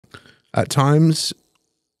At times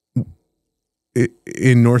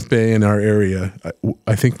in North Bay in our area,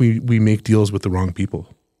 I think we make deals with the wrong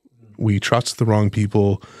people. We trust the wrong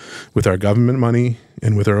people with our government money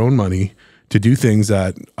and with our own money to do things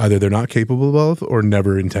that either they're not capable of or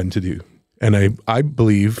never intend to do. And I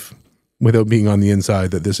believe, without being on the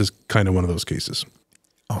inside, that this is kind of one of those cases.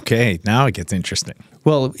 Okay, now it gets interesting.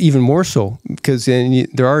 Well, even more so, because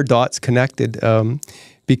there are dots connected,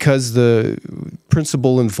 because the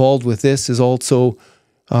principal involved with this is also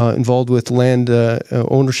involved with land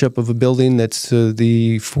ownership of a building that's on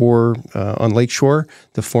Lakeshore,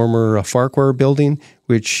 the former Farquhar building,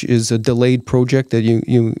 which is a delayed project that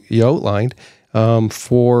you outlined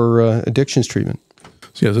for addictions treatment.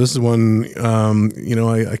 So yeah, so this is one,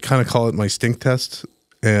 I kind of call it my stink test.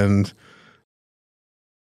 And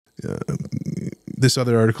this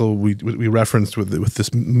other article we referenced with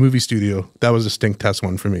this movie studio, that was a stink test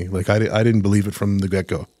one for me. Like I didn't believe it from the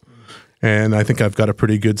get-go. And I think I've got a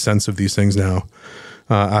pretty good sense of these things now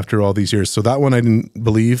after all these years. So that one I didn't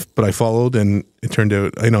believe, but I followed, and it turned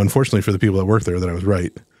out, unfortunately for the people that work there, that I was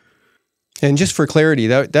right. And just for clarity,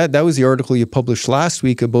 that was the article you published last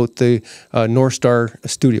week about the North Star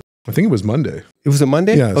studio. I think it was Monday. It was a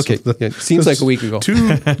Monday? Yeah. Okay. So it seems like a week ago.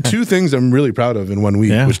 Two things I'm really proud of in 1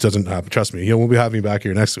 week, Yeah. which doesn't happen. Trust me, we'll be having me back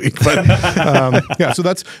here next week. But yeah, so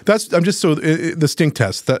that's I'm just the stink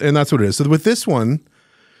test, and that's what it is. So with this one,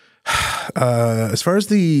 as far as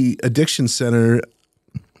the addiction center,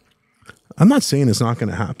 I'm not saying it's not going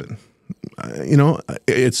to happen.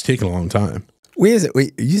 It's taken a long time. Wait, are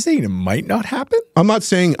you saying it might not happen? I'm not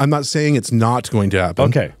saying it's not going to happen.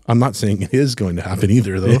 Okay. I'm not saying it is going to happen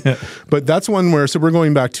either, though. Yeah. But that's one where, so we're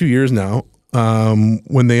going back 2 years now,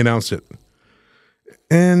 when they announced it.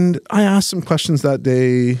 And I asked some questions that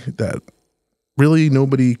day that really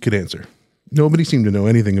nobody could answer. Nobody seemed to know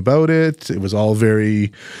anything about it. It was all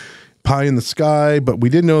very pie in the sky, but we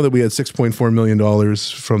did know that we had $6.4 million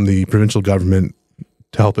from the provincial government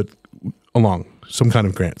to help it along. Some kind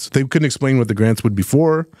of grants. They couldn't explain what the grants would be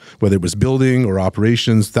for, whether it was building or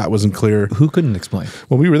operations. That wasn't clear. Who couldn't explain?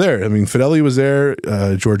 Well, we were there. I mean, Fidelli was there.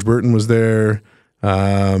 George Burton was there.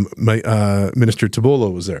 Minister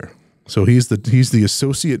Tabolo was there. So he's the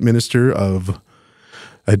associate minister of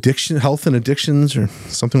addiction, health and addictions, or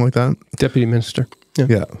something like that. Deputy minister.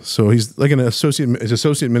 Yeah. So he's like an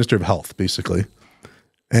associate minister of health, basically.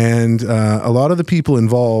 And a lot of the people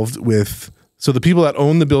involved with. So the people that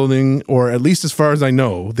own the building, or at least as far as I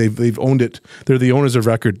know, they've owned it. They're the owners of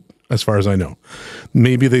record, as far as I know.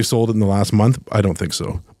 Maybe they've sold it in the last month. I don't think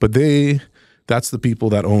so. But that's the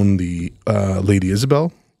people that own the Lady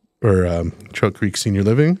Isabel, or Trout Creek Senior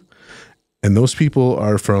Living. And those people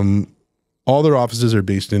are from, all their offices are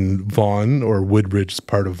based in Vaughan, or Woodbridge,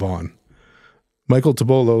 part of Vaughan. Michael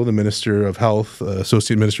Tabolo, the Minister of Health,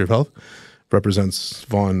 Associate Minister of Health, represents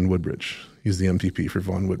Vaughan Woodbridge. He's the MPP for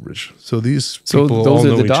Vaughan Woodbridge. So these people all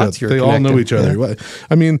know each other. They all know each other. Yeah.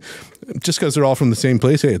 I mean, just because they're all from the same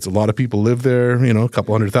place, hey, it's a lot of people live there, a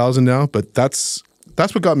couple 100,000 now, but that's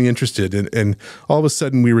what got me interested. And all of a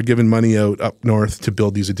sudden we were given money out up north to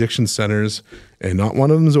build these addiction centers, and not one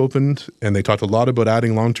of them's opened. And they talked a lot about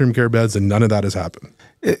adding long-term care beds, and none of that has happened.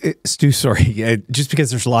 Stu, sorry, just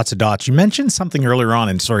because there's lots of dots. You mentioned something earlier on,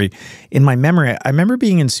 and sorry, in my memory, I remember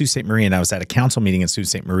being in Sault Ste. Marie, and I was at a council meeting in Sault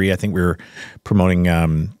Ste. Marie. I think we were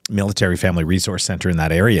promoting Military Family Resource Center in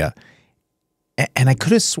that area. And I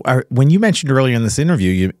could have, when you mentioned earlier in this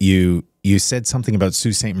interview, you said something about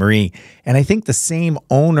Sault Ste. Marie, and I think the same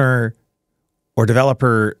owner or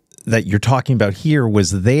developer that you're talking about here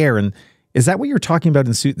was there. And is that what you're talking about?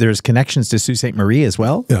 There's connections to Sault Ste. Marie as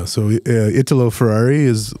well? Yeah, so Italo Ferrari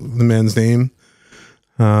is the man's name.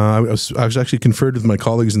 I was actually conferred with my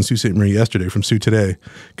colleagues in Sault Ste. Marie yesterday from SooToday,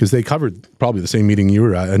 because they covered probably the same meeting you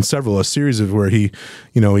were at, and a series of where he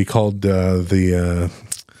called the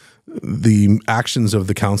actions of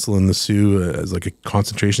the council in the Sioux as like a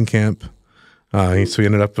concentration camp. So he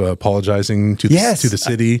ended up apologizing to the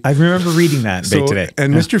city. I remember reading that in BayToday.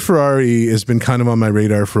 And Mr. Ferrari has been kind of on my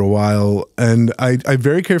radar for a while, and I'm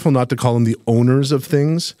very careful not to call him the owners of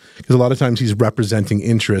things, because a lot of times he's representing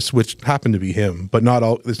interests, which happen to be him, but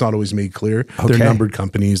it's not always made clear. Okay. They're numbered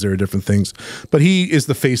companies, there are different things, but he is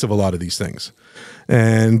the face of a lot of these things.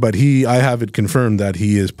 But I have it confirmed that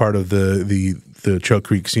he is part of the Trout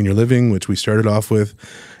Creek Senior Living, which we started off with,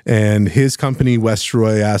 and his company,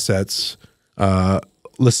 Westroy Assets,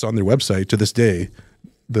 lists on their website to this day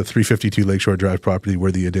the 352 Lakeshore Drive property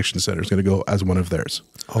where the addiction center is going to go as one of theirs.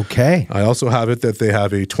 Okay. I also have it that they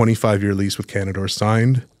have a 25-year lease with Canadore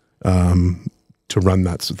signed to run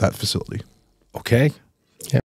that facility. Okay.